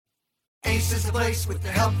Ace is the place with the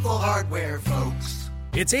helpful hardware, folks.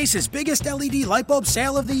 It's Ace's biggest LED light bulb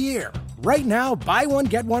sale of the year. Right now, buy one,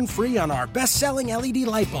 get one free on our best-selling LED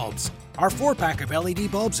light bulbs. Our 4-pack of LED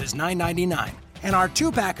bulbs is $9.99, and our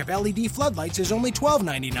 2-pack of LED floodlights is only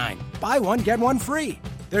 $12.99. Buy one, get one free.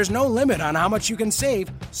 There's no limit on how much you can save,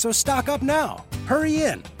 so stock up now. Hurry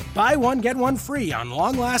in. Buy one, get one free on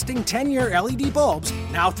long-lasting 10-year LED bulbs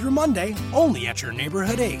now through Monday, only at your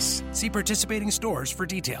neighborhood Ace. See participating stores for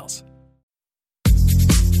details.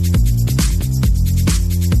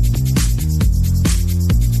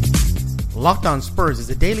 Locked On Spurs is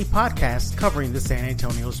a daily podcast covering the San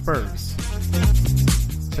Antonio Spurs.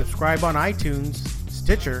 Subscribe on iTunes,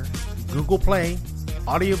 Stitcher, Google Play,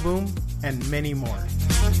 Audio Boom, and many more.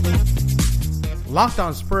 Locked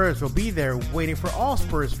On Spurs will be there waiting for all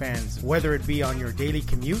Spurs fans, whether it be on your daily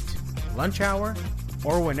commute, lunch hour,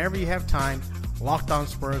 or whenever you have time. Locked On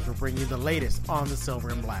Spurs will bring you the latest on the silver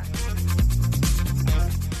and black.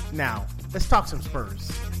 Now, let's talk some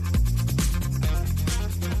Spurs.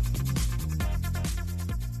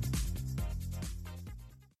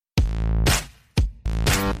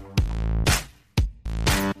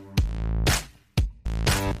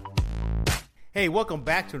 Hey, welcome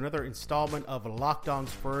back to another installment of Locked On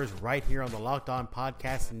Spurs right here on the Locked On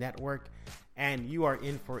Podcast Network. And you are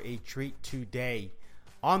in for a treat today.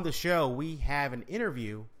 On the show, we have an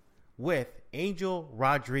interview with Angel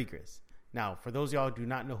Rodriguez. Now, for those of y'all who do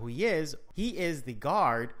not know who he is the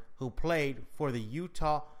guard who played for the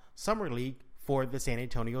Utah Summer League for the San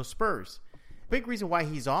Antonio Spurs. Big reason why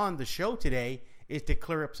he's on the show today is to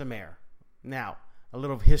clear up some air. Now, a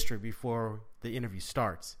little history before the interview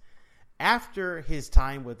starts. After his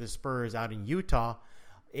time with the Spurs out in Utah,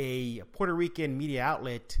 a Puerto Rican media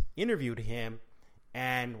outlet interviewed him,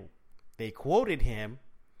 and they quoted him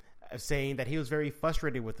saying that he was very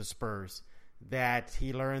frustrated with the Spurs, that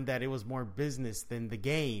he learned that it was more business than the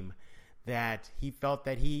game, that he felt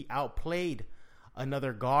that he outplayed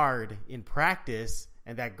another guard in practice,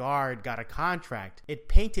 and that guard got a contract. It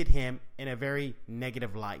painted him in a very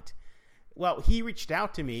negative light. Well, he reached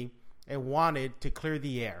out to me and wanted to clear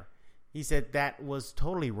the air. He said that was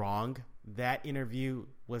totally wrong. That interview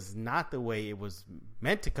was not the way it was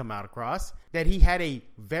meant to come out across. That he had a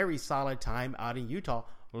very solid time out in Utah,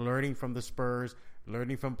 learning from the Spurs,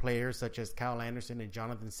 learning from players such as Kyle Anderson and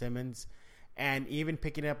Jonathan Simmons, and even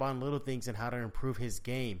picking up on little things and how to improve his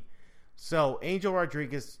game. So Angel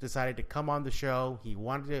Rodriguez decided to come on the show. He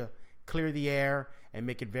wanted to clear the air and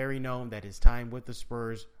make it very known that his time with the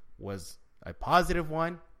Spurs was a positive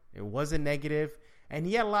one. It wasn't negative. And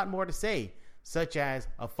he had a lot more to say, such as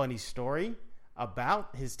a funny story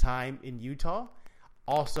about his time in Utah,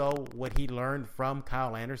 also what he learned from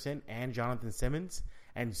Kyle Anderson and Jonathan Simmons,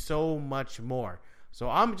 and so much more. So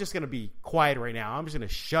I'm just going to be quiet right now. I'm just going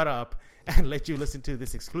to shut up and let you listen to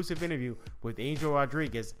this exclusive interview with Angel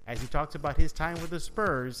Rodriguez as he talks about his time with the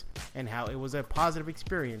Spurs and how it was a positive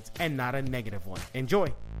experience and not a negative one. Enjoy.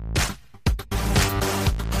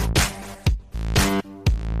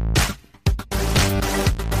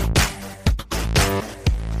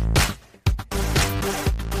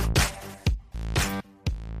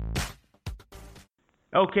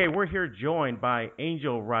 Okay, we're here joined by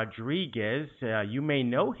Angel Rodriguez. You may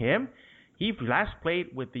know him. He last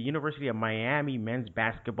played with the University of Miami men's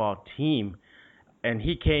basketball team, and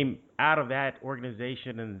he came out of that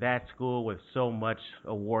organization and that school with so much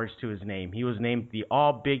awards to his name. He was named the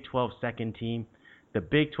All Big 12 second team, the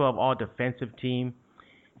Big 12 All Defensive team.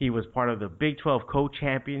 He was part of the Big 12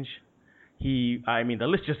 co-champions. The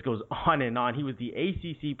list just goes on and on. He was the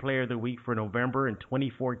ACC Player of the Week for November in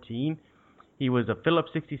 2014. He was a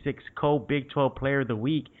Phillips 66 Co-Big 12 Player of the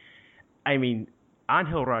Week.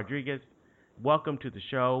 Angel Rodriguez, welcome to the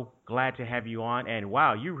show. Glad to have you on. And,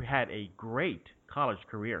 wow, you had a great college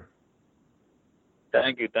career.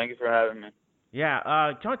 Thank you. Thank you for having me.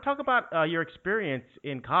 Yeah. Talk about your experience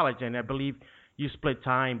in college. And I believe you split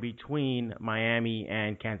time between Miami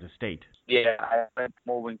and Kansas State. Yeah, I went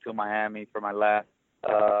moving to Miami for my last.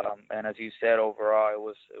 And as you said, overall, it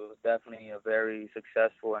was definitely a very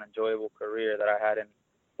successful and enjoyable career that I had in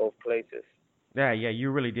both places. Yeah, you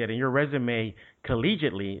really did. And your resume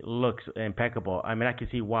collegiately looks impeccable. I can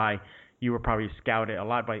see why you were probably scouted a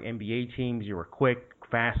lot by NBA teams. You were quick,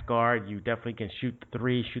 fast guard. You definitely can shoot the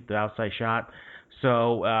three, shoot the outside shot.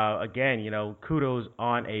 So, again, kudos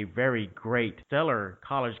on a very great, stellar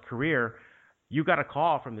college career. You got a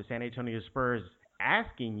call from the San Antonio Spurs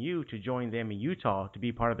asking you to join them in Utah to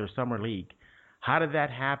be part of their summer league. How did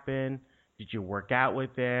that happen? Did you work out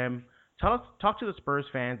with them? Talk to the Spurs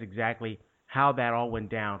fans exactly how that all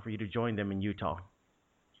went down for you to join them in Utah.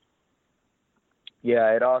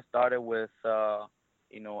 Yeah, it all started with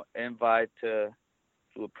invite to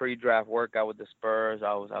a pre-draft workout with the Spurs.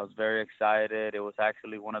 I was very excited. It was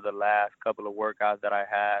actually one of the last couple of workouts that I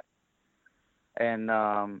had, and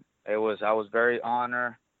I was very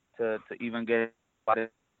honored to even get invited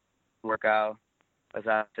to the workout. As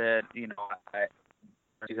I said,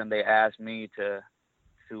 reason they asked me to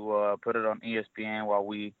put it on ESPN while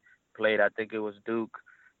we played. I think it was Duke.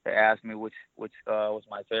 They asked me which was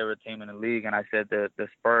my favorite team in the league, and I said the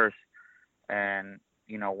Spurs. And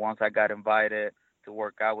once I got invited to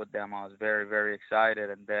work out with them, I was very, very excited.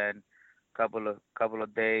 And then couple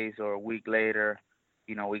of days or a week later,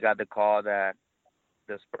 we got the call that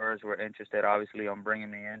the Spurs were interested, obviously, on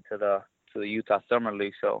bringing me into the Utah Summer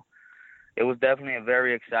League. So it was definitely a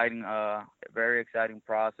very exciting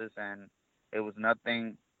process, and it was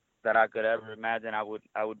nothing that I could ever imagine I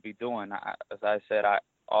would be doing. As I said,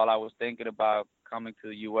 all I was thinking about coming to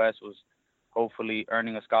the U.S. was hopefully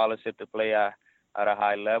earning a scholarship to play at a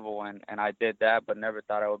high level, and I did that, but never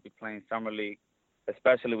thought I would be playing Summer League,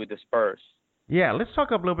 especially with the Spurs. Yeah, let's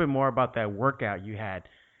talk a little bit more about that workout you had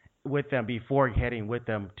with them before heading with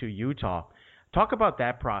them to Utah. Talk about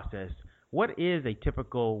that process. What is a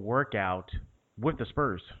typical workout with the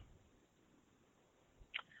Spurs?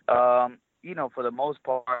 For the most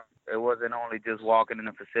part, it wasn't only just walking in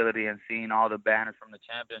the facility and seeing all the banners from the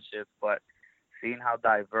championship, but seeing how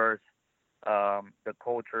diverse the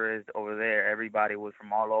culture is over there. Everybody was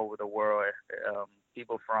from all over the world.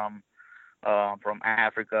 People from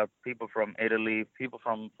Africa, people from Italy, people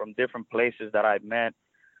from different places that I met,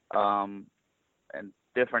 and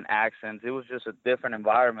different accents. It was just a different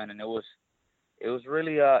environment, and it was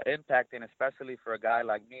really impacting, especially for a guy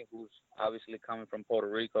like me who's obviously coming from Puerto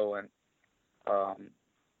Rico, and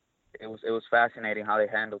it was fascinating how they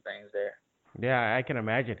handle things there. Yeah, I can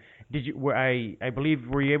imagine. I believe,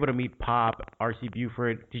 were you able to meet Pop, R.C.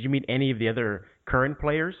 Buford? Did you meet any of the other current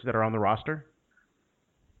players that are on the roster?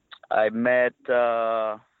 I met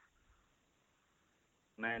John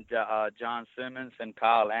Simmons and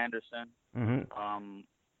Kyle Anderson. Mm-hmm.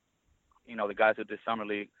 The guys who did Summer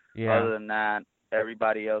League. Yeah. Other than that,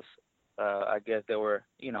 everybody else, I guess they were,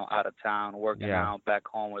 out of town, working out back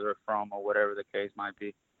home where they're from or whatever the case might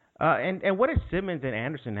be. And what did Simmons and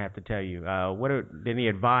Anderson have to tell you? Any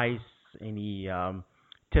advice, any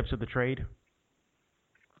tips of the trade?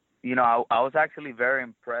 I was actually very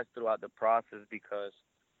impressed throughout the process because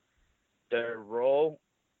their role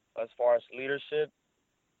as far as leadership,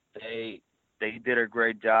 they did a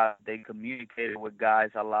great job. They communicated with guys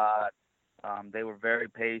a lot. They were very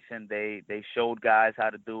patient. They showed guys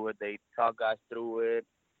how to do it. They taught guys through it.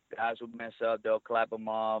 Guys would mess up, they'll clap them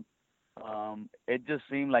up. It just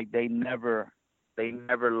seemed like they never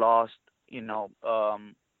lost,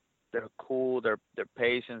 their cool, their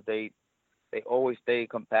patience. They always stayed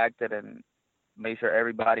compacted and made sure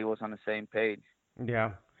everybody was on the same page.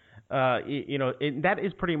 Yeah. That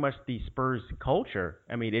is pretty much the Spurs culture.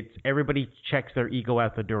 I mean, it's everybody checks their ego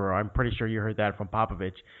out the door. I'm pretty sure you heard that from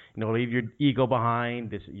Popovich. Leave your ego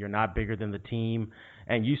behind. You're not bigger than the team,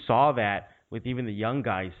 and you saw that with even the young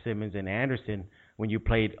guys, Simmons and Anderson, when you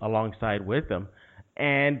played alongside with them.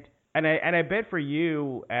 And I bet for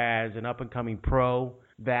you as an up and coming pro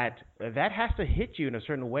that has to hit you in a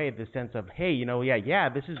certain way, the sense of, hey,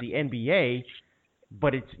 this is the NBA,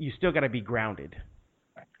 but you still got to be grounded.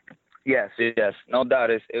 Yes, no doubt.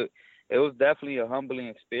 It was definitely a humbling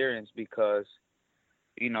experience because,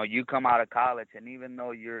 you come out of college, and even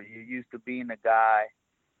though you're used to being a guy,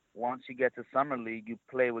 once you get to Summer League, you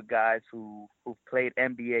play with guys who've played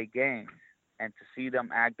NBA games, and to see them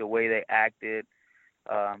act the way they acted,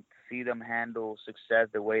 to see them handle success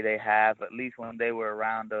the way they have, at least when they were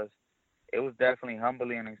around us, it was definitely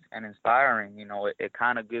humbling and inspiring. It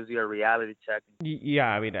kind of gives you a reality check. Yeah,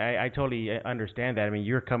 I mean, I totally understand that. I mean,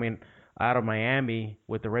 you're coming out of Miami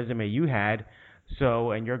with the resume you had,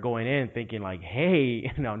 and you're going in thinking like, hey,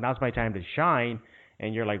 now's my time to shine.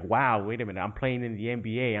 And you're like, wow, wait a minute, I'm playing in the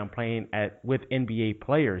NBA. I'm playing with NBA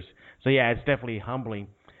players. So yeah, it's definitely humbling.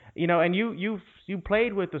 And you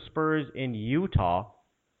played with the Spurs in Utah,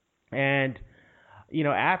 and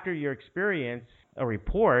after your experience, a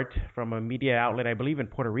report from a media outlet, I believe in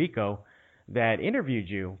Puerto Rico, that interviewed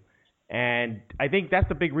you. And I think that's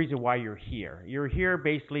the big reason why you're here. You're here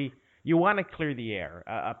basically, you want to clear the air.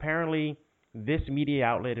 Apparently, this media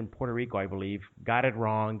outlet in Puerto Rico, I believe, got it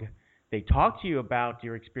wrong. They talked to you about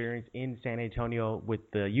your experience in San Antonio with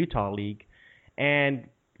the Utah League, and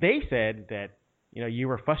they said that you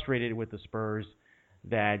were frustrated with the Spurs,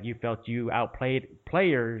 that you felt you outplayed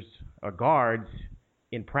players or guards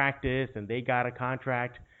in practice, and they got a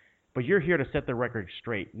contract, but you're here to set the record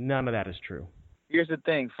straight. None of that is true. Here's the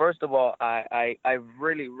thing. First of all, I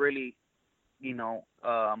really, really,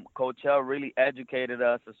 Coach L really educated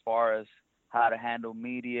us as far as how to handle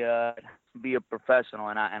media, be a professional,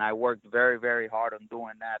 and I worked very, very hard on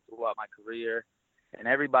doing that throughout my career. And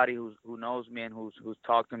everybody who knows me and who's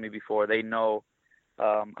talked to me before, they know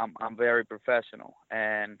I'm very professional.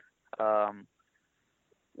 And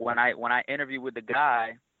when I interviewed with the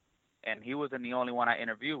guy, and he wasn't the only one I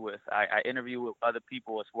interviewed with, I interviewed with other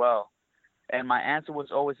people as well. And my answer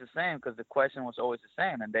was always the same because the question was always the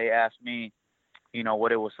same. And they asked me,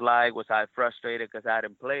 what it was like. Was I frustrated because I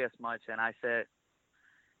didn't play as much? And I said,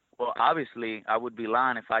 well, obviously, I would be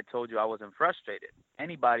lying if I told you I wasn't frustrated.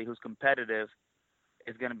 Anybody who's competitive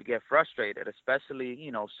is going to get frustrated,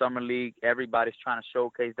 especially, summer league. Everybody's trying to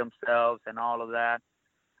showcase themselves and all of that.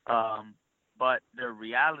 But the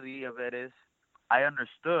reality of it is I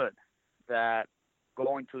understood that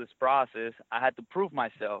going through this process, I had to prove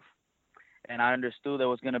myself. And I understood there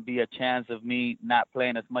was going to be a chance of me not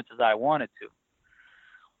playing as much as I wanted to.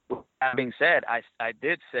 With that being said, I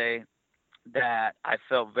did say that I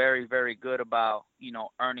felt very, very good about,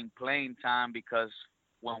 earning playing time because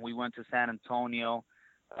when we went to San Antonio,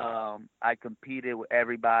 I competed with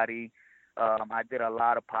everybody. I did a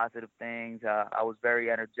lot of positive things. I was very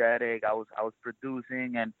energetic. I was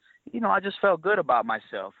producing, and I just felt good about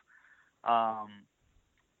myself.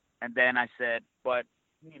 And then I said, but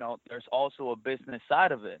there's also a business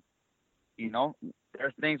side of it.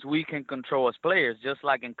 There's things we can control as players, just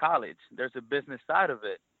like in college. There's a business side of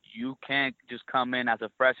it. You can't just come in as a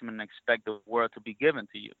freshman and expect the world to be given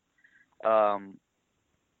to you.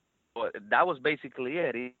 But that was basically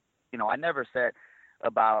it. I never said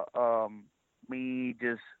about me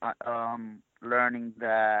just learning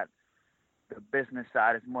that the business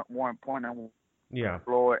side is more important than Yeah.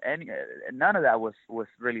 floor. None of that was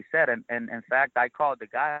really said. And in fact, I called the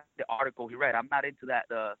guy the article he read. I'm not into that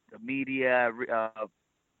the media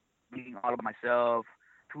reading all of myself,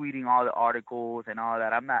 tweeting all the articles and all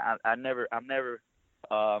that. I'm never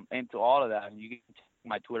into all of that. You can check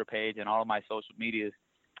my Twitter page and all of my social medias.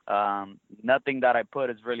 Nothing that I put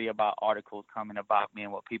is really about articles coming about me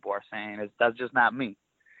and what people are saying. That's just not me.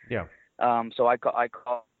 Yeah. So I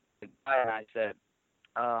called the guy and I said,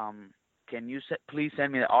 can you please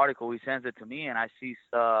send me the article? He sends it to me, and I see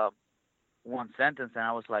one sentence, and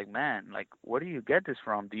I was like, man, like, where do you get this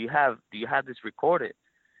from? Do you have this recorded?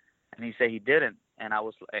 And he said he didn't, and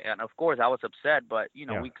and of course I was upset, but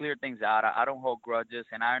we cleared things out. I don't hold grudges,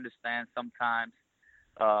 and I understand sometimes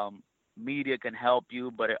media can help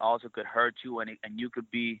you, but it also could hurt you, and you could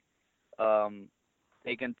be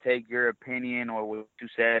they can take your opinion or what you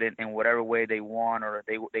said in whatever way they want, or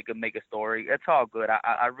they could make a story. It's all good.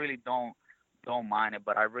 I really don't mind it,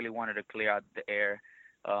 but I really wanted to clear out the air.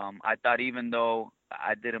 I thought even though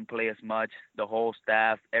I didn't play as much, the whole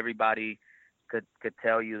staff, everybody could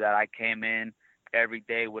tell you that I came in every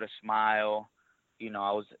day with a smile.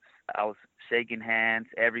 I was shaking hands.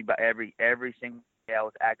 Every single day I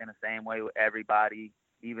was acting the same way with everybody,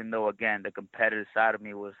 even though again the competitive side of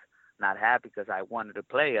me was not happy because I wanted to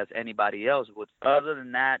play as anybody else would. Other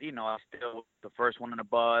than that, I still was the first one on the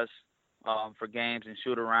bus for games and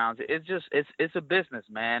shoot-arounds. It's a business,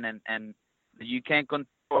 man, and you can't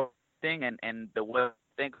control thing. And the way I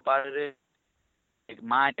think about it is,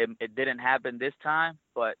 it didn't happen this time,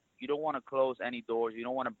 but you don't want to close any doors. You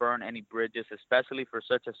don't want to burn any bridges, especially for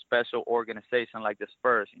such a special organization like the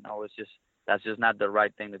Spurs. That's just not the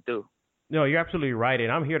right thing to do. No, you're absolutely right, and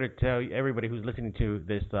I'm here to tell everybody who's listening to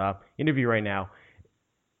this interview right now.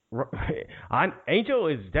 Angel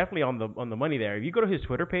is definitely on the money there. If you go to his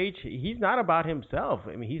Twitter page, he's not about himself.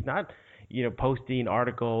 I mean, he's not posting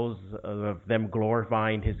articles of them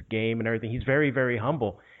glorifying his game and everything. He's very, very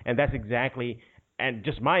humble, and that's exactly, and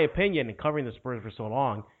just my opinion, and covering the Spurs for so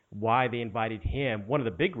long, why they invited him. One of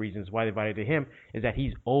the big reasons why they invited him is that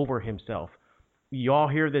he's over himself. You all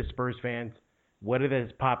hear this, Spurs fans. What did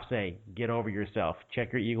his pop say? Get over yourself.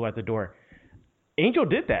 Check your ego at the door. Angel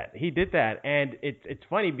did that. He did that. And it's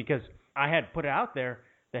funny because I had put it out there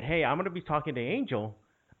that, hey, I'm going to be talking to Angel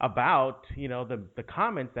about, the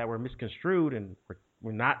comments that were misconstrued and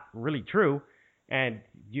were not really true. And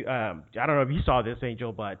I don't know if you saw this,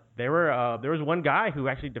 Angel, but there was one guy who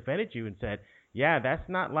actually defended you and said, yeah, that's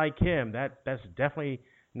not like him. That's definitely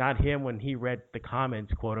not him when he read the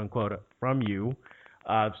comments, quote unquote, from you.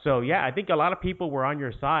 So, yeah, I think a lot of people were on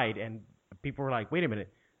your side, and people were like, wait a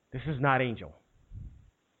minute, this is not Angel.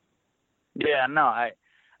 Yeah, no, I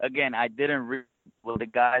didn't read what the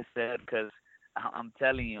guy said because I'm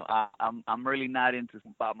telling you, I'm really not into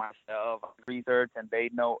about myself. I research, and they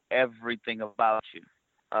know everything about you.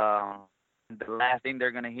 the last thing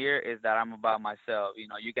they're going to hear is that I'm about myself. You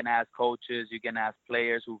know, you can ask coaches, you can ask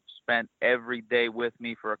players who've spent every day with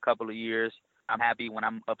me for a couple of years. I'm happy when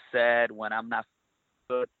I'm upset, when I'm not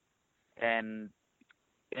good. And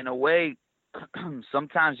in a way,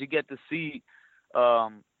 sometimes you get to see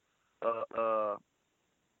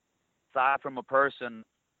side from a person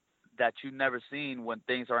that you've never seen when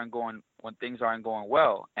things aren't going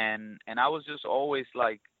well. And I was just always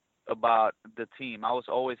like about the team. I was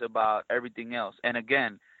always about everything else. And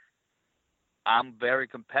again, I'm very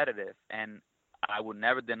competitive, and I would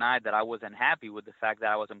never deny that I wasn't happy with the fact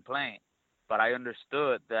that I wasn't playing. But I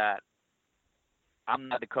understood that I'm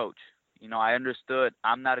not the coach. You know, I understood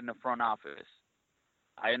I'm not in the front office.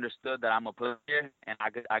 I understood that I'm a player, and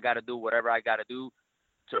I got to do whatever I got to do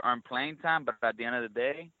to earn playing time. But at the end of the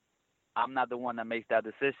day, I'm not the one that makes that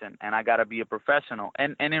decision, and I got to be a professional.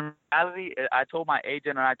 And in reality, I told my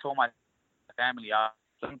agent and I told my family,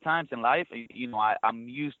 sometimes in life, you know, I'm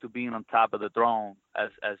used to being on top of the throne, as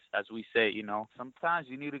we say. You know, sometimes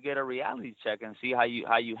you need to get a reality check and see how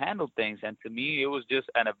you handle things. And to me, it was just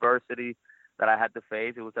an adversity that I had to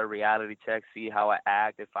face. It was a reality check, see how I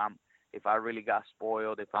act, if I really got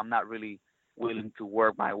spoiled, if I'm not really willing to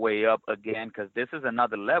work my way up again, because this is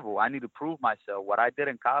another level. I need to prove myself. What I did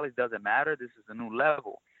in college doesn't matter. This is a new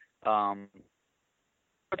level. I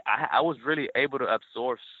was really able to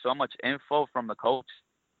absorb so much info from the coach.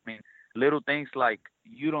 I mean, little things like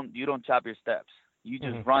you don't chop your steps. You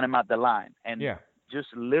just run them out the line. And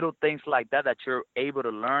just little things like that you're able to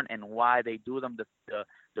learn and why they do them,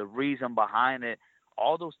 the reason behind it.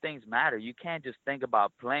 All those things matter. You can't just think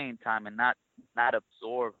about playing time and not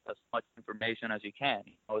absorb as much information as you can.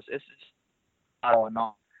 You know, it's just not going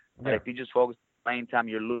on. But if you just focus on playing time,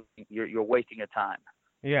 you're wasting your time.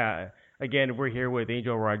 Yeah. Again, we're here with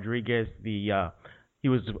Angel Rodriguez. He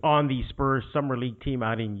was on the Spurs Summer League team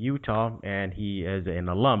out in Utah, and he is an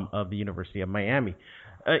alum of the University of Miami.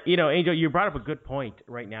 You know, Angel, you brought up a good point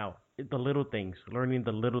right now. The little things, learning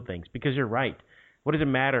the little things, because you're right. What does it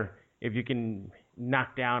matter if you can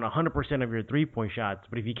knock down 100% of your three-point shots,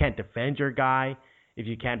 but if you can't defend your guy, if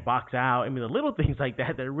you can't box out, I mean, the little things like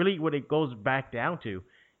that really what it goes back down to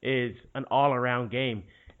is an all-around game.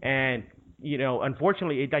 And, you know,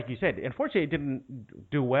 unfortunately, like you said, it didn't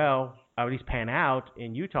do well, or at least pan out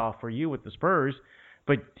in Utah for you with the Spurs.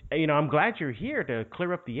 But, you know, I'm glad you're here to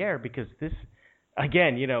clear up the air, because this,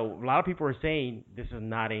 again, you know, a lot of people are saying, this is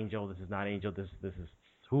not Angel, this is not Angel, this is,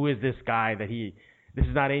 who is this guy this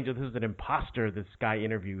is not Angel, this is an imposter this guy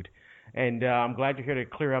interviewed. And I'm glad you're here to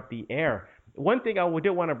clear up the air. One thing I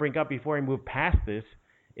did want to bring up before I move past this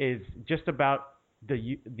is just about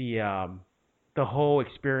the whole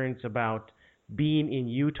experience about being in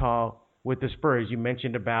Utah with the Spurs. You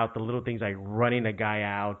mentioned about the little things like running a guy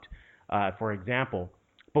out, for example.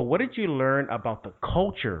 But what did you learn about the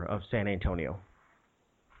culture of San Antonio?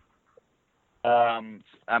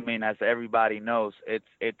 I mean, as everybody knows,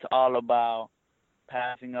 it's all about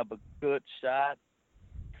passing up a good shot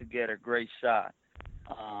to get a great shot.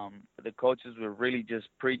 The coaches were really just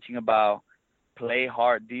preaching about play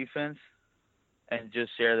hard defense and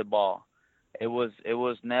just share the ball. It was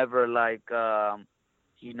never like,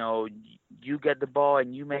 you know, you get the ball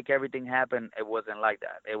and you make everything happen. It wasn't like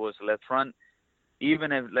that. It was, let's run.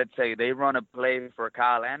 Even if, let's say, they run a play for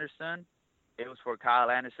Kyle Anderson, it was for Kyle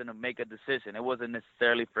Anderson to make a decision. It wasn't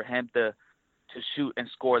necessarily for him to shoot and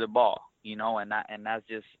score the ball, you know, and that's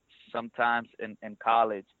just sometimes in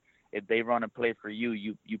college, if they run a play for you,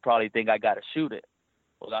 you probably think I got to shoot it.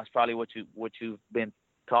 Well, that's probably what you've been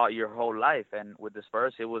taught your whole life. And with the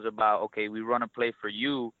Spurs, it was about, okay, we run a play for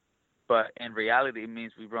you, but in reality, it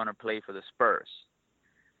means we run a play for the Spurs.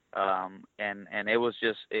 And it was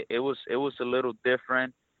just, it was a little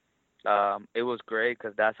different. It was great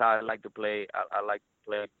because that's how I like to play. I like to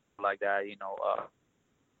play like that, you know.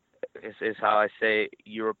 It's how I say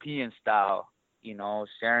European style, you know,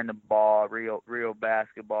 sharing the ball, real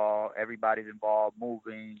basketball. Everybody's involved,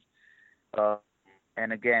 moving,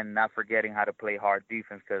 and again, not forgetting how to play hard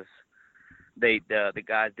defense, because the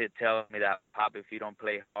guys did tell me that, Pop, if you don't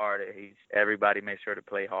play hard, everybody makes sure to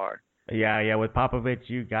play hard. Yeah. With Popovich,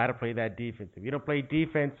 you got to play that defense. If you don't play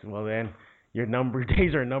defense, well then your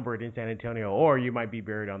days are numbered in San Antonio, or you might be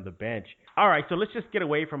buried on the bench. All right, so let's just get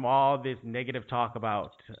away from all this negative talk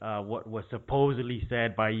about what was supposedly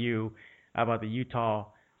said by you about the Utah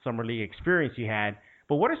Summer League experience you had.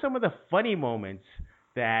 But what are some of the funny moments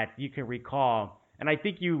that you can recall? And I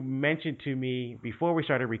think you mentioned to me before we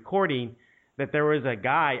started recording that there was a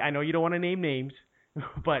guy, I know you don't want to name names,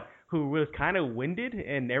 but who was kind of winded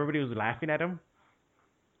and everybody was laughing at him.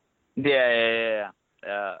 Yeah.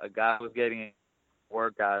 A guy was getting a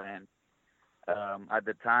workout, and at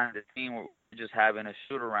the time, the team were just having a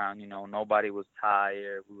shoot around. Nobody was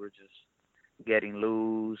tired. We were just getting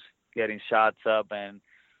loose, getting shots up, and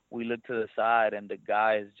we looked to the side, and the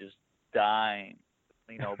guy is just dying.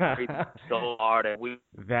 Breathing so hard, and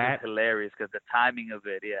it's hilarious because the timing of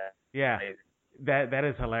it, yeah, amazing. That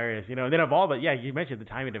is hilarious. And then of all the, you mentioned the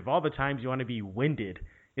timing. Of all the times you want to be winded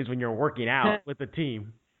is when you're working out with the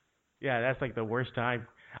team. Yeah, that's like the worst time.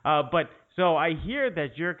 But so I hear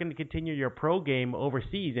that you're going to continue your pro game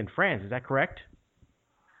overseas in France. Is that correct?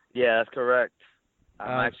 Yeah, that's correct.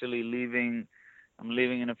 I'm actually leaving. I'm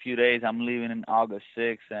leaving in a few days. I'm leaving in August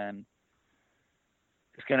 6th, and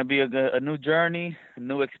it's going to be a new journey, a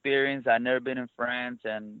new experience. I've never been in France,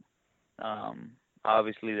 and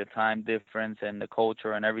obviously the time difference and the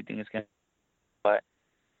culture and everything is going to. But,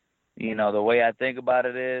 the way I think about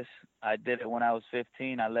it is I did it when I was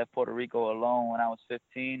 15. I left Puerto Rico alone when I was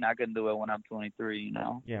 15. I can do it when I'm 23,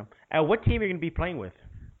 Yeah. And what team are you going to be playing with?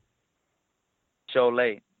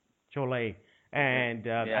 Cholet. And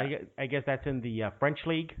I guess that's in the French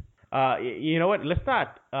league. You know what? Let's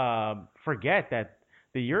not forget that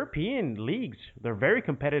the European leagues, they're very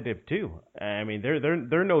competitive too. I mean,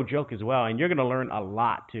 they're no joke as well, and you're going to learn a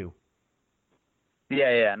lot too.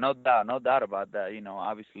 Yeah, no doubt about that.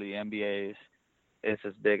 Obviously NBA is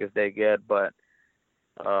as big as they get, but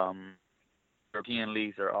European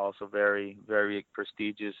leagues are also very, very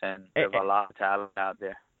prestigious, and there's a lot of talent out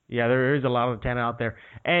there. Yeah, there is a lot of talent out there.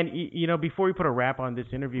 And, before we put a wrap on this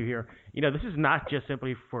interview here, this is not just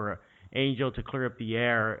simply for Angel to clear up the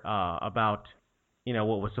air about,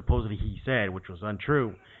 what was supposedly he said, which was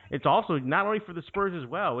untrue. It's also not only for the Spurs as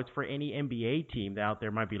well. It's for any NBA team that out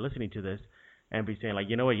there might be listening to this and be saying, like,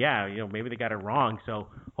 maybe they got it wrong. So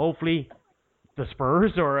hopefully the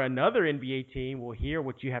Spurs or another NBA team will hear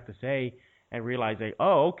what you have to say and realize, like,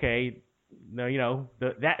 oh, okay, no,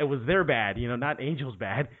 that it was their bad, not Angel's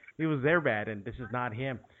bad. It was their bad, and this is not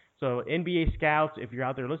him. So NBA scouts, if you're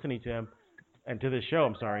out there listening to him and to this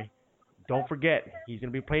show, don't forget he's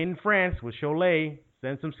going to be playing in France with Cholet.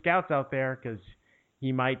 Send some scouts out there because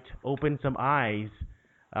he might open some eyes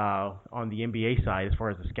on the NBA side as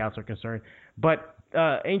far as the scouts are concerned. But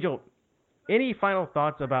Angel, any final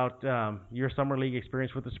thoughts about your summer league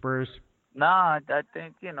experience with the Spurs? No, I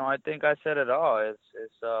think I said it all. It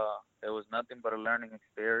was nothing but a learning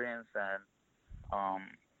experience, and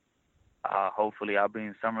hopefully I'll be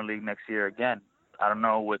in summer league next year again. I don't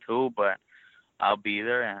know with who, but I'll be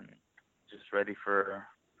there and just ready for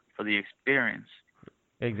the experience.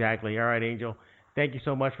 Exactly. All right, Angel. Thank you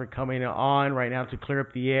so much for coming on right now to clear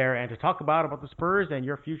up the air and to talk about the Spurs and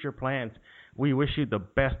your future plans. We wish you the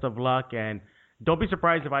best of luck, and don't be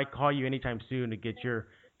surprised if I call you anytime soon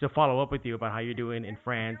to follow up with you about how you're doing in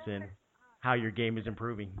France and how your game is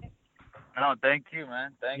improving. No, thank you,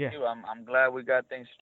 man. Thank you. I'm glad we got things